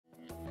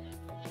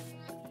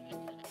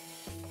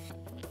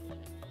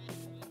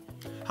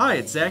Hi,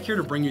 it's Zach here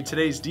to bring you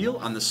today's deal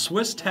on the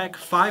SwissTech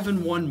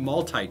 5-in-1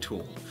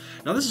 multi-tool.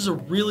 Now this is a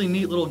really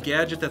neat little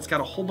gadget that's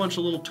got a whole bunch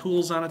of little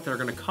tools on it that are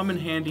going to come in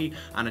handy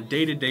on a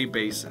day-to-day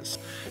basis.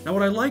 Now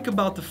what I like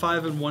about the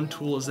 5-in-1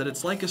 tool is that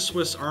it's like a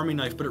Swiss Army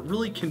knife, but it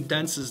really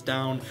condenses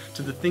down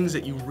to the things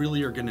that you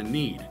really are going to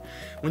need.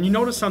 When you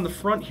notice on the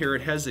front here,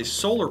 it has a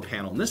solar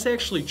panel, and this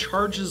actually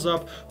charges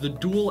up the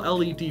dual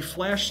LED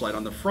flashlight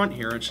on the front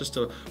here. It's just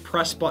a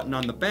press button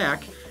on the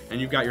back, and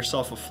you've got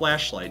yourself a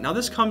flashlight. Now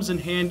this comes in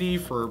handy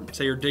for,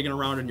 say you're digging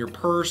around in your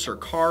purse or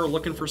car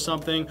looking for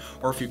something,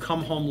 or if you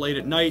come home late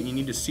at night and you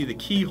need to see the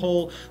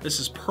keyhole,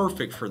 this is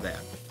perfect for that.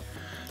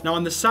 Now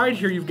on the side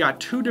here, you've got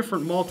two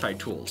different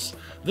multi-tools.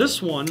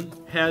 This one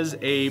has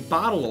a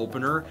bottle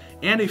opener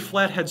and a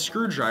flathead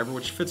screwdriver,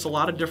 which fits a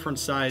lot of different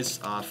size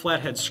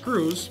flathead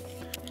screws.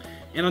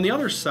 And on the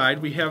other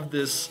side, we have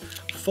this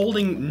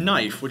folding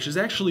knife, which is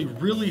actually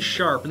really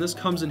sharp, and this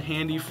comes in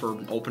handy for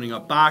opening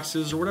up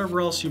boxes or whatever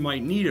else you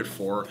might need it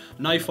for.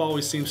 Knife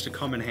always seems to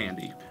come in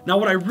handy. Now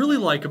what I really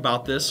like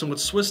about this, and what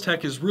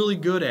SwissTech is really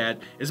good at,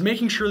 is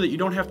making sure that you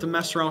don't have to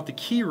mess around with the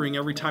key ring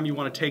every time you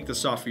want to take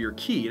this off of your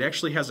key. It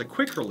actually has a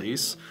quick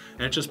release,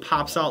 and it just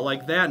pops out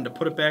like that, and to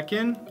put it back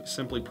in, you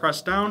simply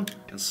press down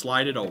and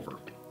slide it over.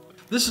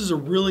 This is a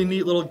really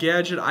neat little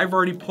gadget. I've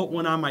already put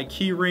one on my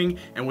key ring,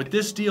 and with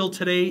this deal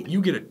today,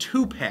 you get a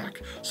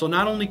 2-pack. So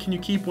not only can you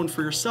keep one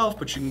for yourself,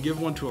 but you can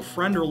give one to a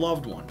friend or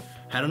loved one.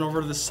 Head on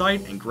over to the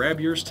site and grab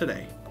yours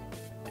today.